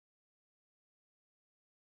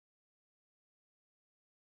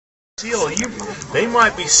Seal, they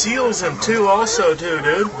might be seals them too, also too,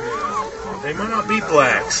 dude. They might not be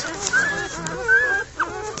blacks.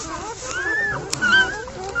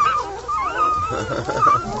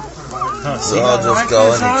 See, they'll all just go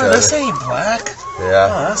in each other. This ain't black. Yeah.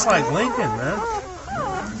 Oh, that's like Lincoln, man.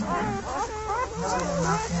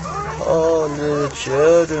 Oh, little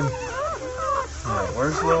children. Right,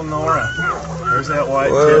 where's little Nora? Where's that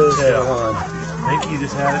white Where's tip tail? that one? I think you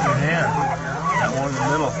just had it in your hand. That one in the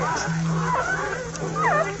middle.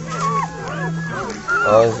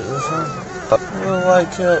 Oh, is it this one? Little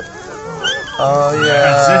white tip. Oh, yeah.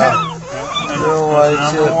 That's it. Little white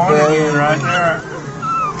tip, baby. Right there.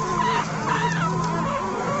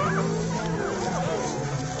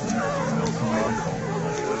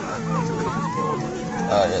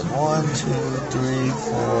 Alright, 1, 2, 3,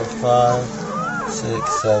 4, 5,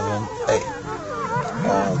 6, 7, 8.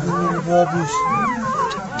 Oh, the little puppies.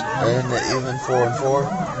 And even 4 and 4?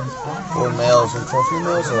 4 males and 4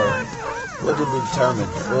 females, or what did we determine?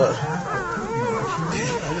 What?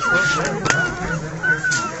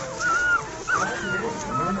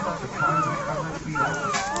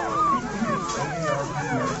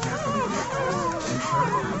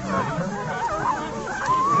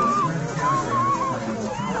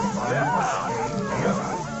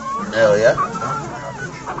 Hell yeah.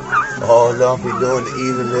 Oh, don't be doing the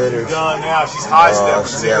even litters. Done now. She's high stepping.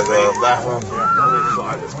 She gotta go to the bathroom.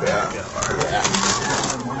 Yeah.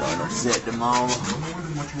 Gonna sit the mama.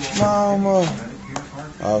 Mama.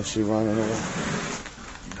 Oh, she running away.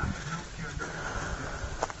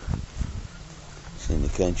 She's in the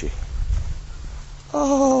country.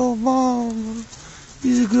 Oh, mama.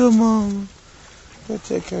 You're a good mama. Go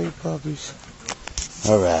take care of your puppies.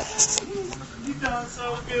 All right. You done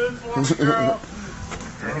so good for us, girl.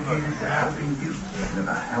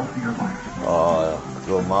 Oh,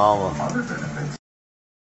 good mama.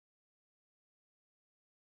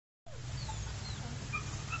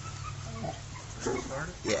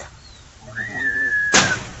 Yeah.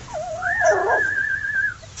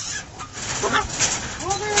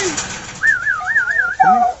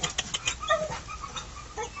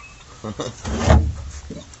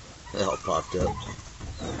 They all popped up.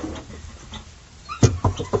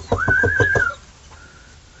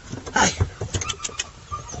 Hi.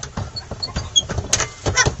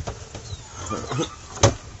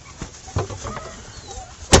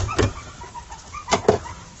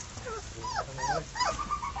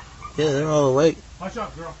 Yeah, they're all awake. Watch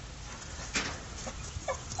out, girl.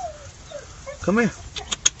 Come here.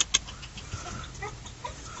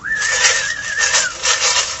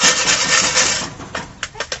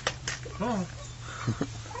 Come on.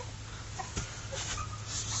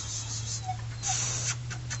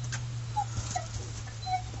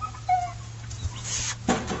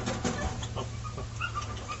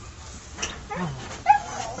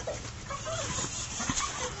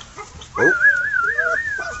 Oh.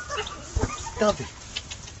 Dumpy.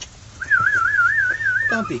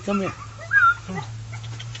 Dumpy, come here. Come on.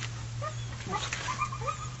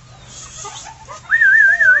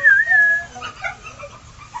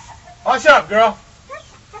 Watch out, girl.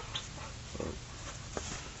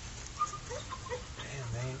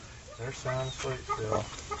 Damn, man. They're sound asleep still.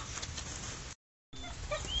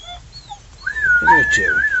 Come here,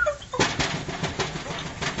 Jerry.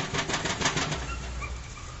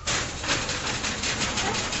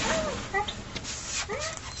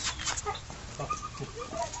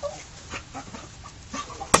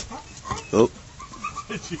 Oh.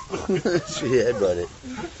 She headbutted.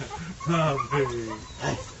 Dumpy.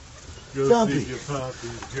 Hey. Go Dumpy. see your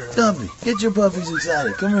puppies, girl. Dumpy, get your puppies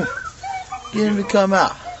excited. Come here. Get them to come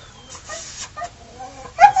out.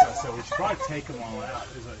 So we should probably take them all out,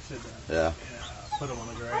 as I said that. Yeah. Put them on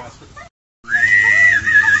the grass.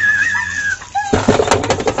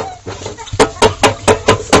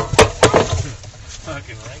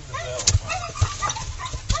 Fucking ring the bell.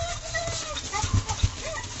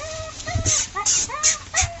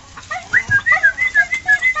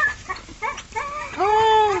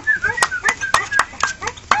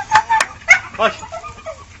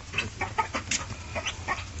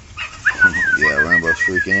 Yeah, Rambo's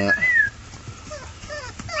freaking out.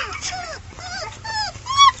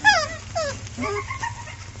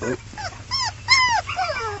 Oh.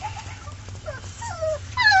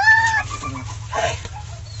 Hey.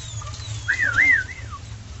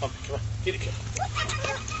 Come on, get it, kid.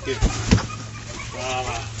 Get it.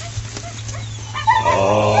 Mama.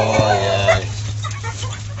 Oh, yeah.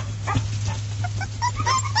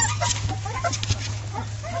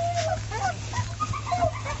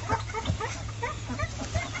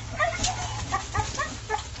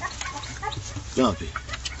 Dumpy.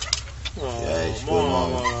 Oh, Yeah, he's good,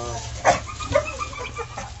 Mama.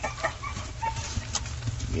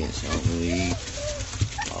 Getting something to eat.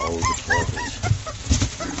 All the puppies.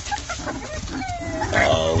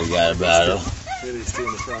 Oh, we got a battle. Billy's two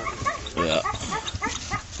in the front. Yeah.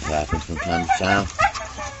 It happens from time to time.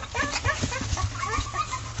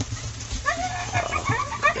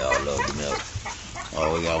 Y'all love the milk.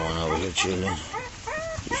 Oh, we got one over here chilling.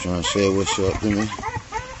 Just trying to say what's up to me.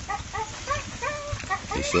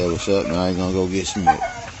 He said what's up, now he's gonna go get some milk.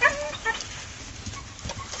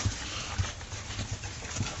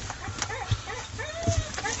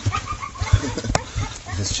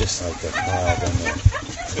 It's just like a crowd in there.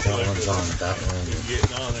 That one's on that one. You're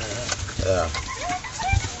getting on there, huh? Yeah.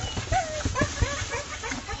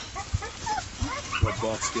 The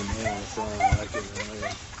buckskin man on the front, I like it.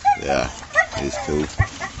 Yeah, he's cool.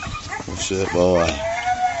 What's up, boy?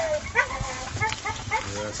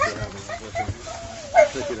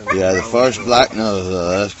 Yeah, the first black nose,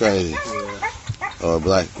 that's crazy. Yeah. Or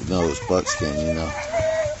black nose buckskin, you know.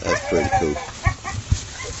 That's pretty cool.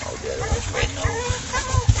 Oh, the other one's red nose.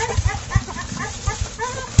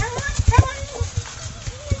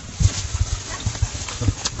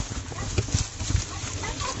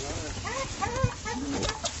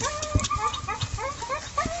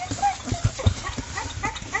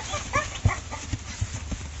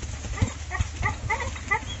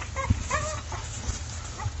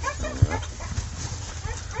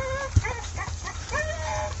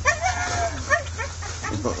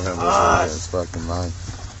 Rambo's fucking mine.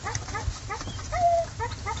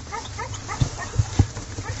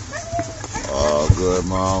 Oh, good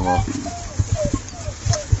mama.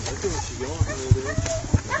 Look at what she's going through, dude.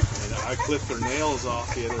 And I clipped her nails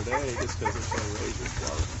off the other day just because it's so razor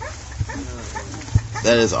sharp.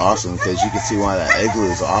 That is awesome because you can see why that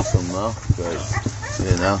igloo is awesome, though. Because,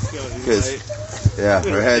 you know, because, yeah,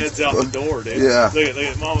 her head's out the door, dude. Yeah. Look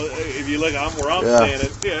at Mama. If you look, I'm where I'm Yeah.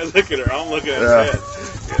 standing. Yeah, look at her. I'm looking at her head.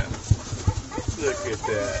 Yeah. Look at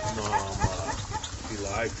that, Mama. She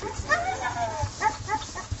likes it.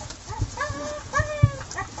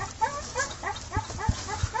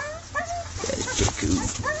 That is pretty cool.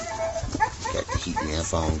 Got the heat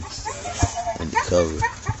lamp on and the cover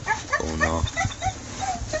going on.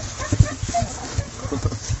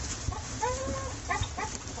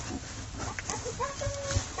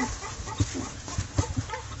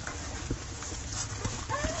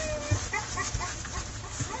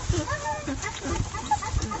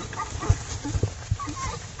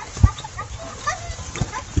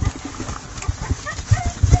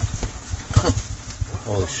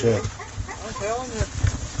 Holy shit. I'm telling you.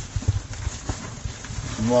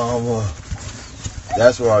 Mama.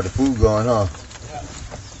 That's where all the food going, huh?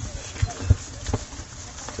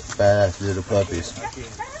 Badass little puppies.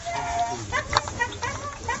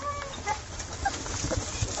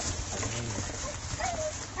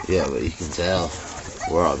 Yeah, but you can tell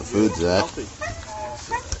where all the food's at.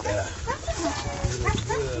 Yeah.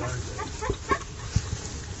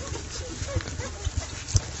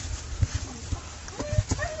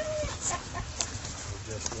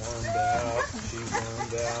 Warmed out, she's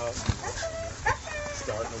warmed out,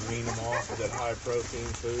 starting to wean them off with that high protein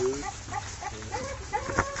food.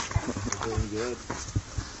 They're doing good.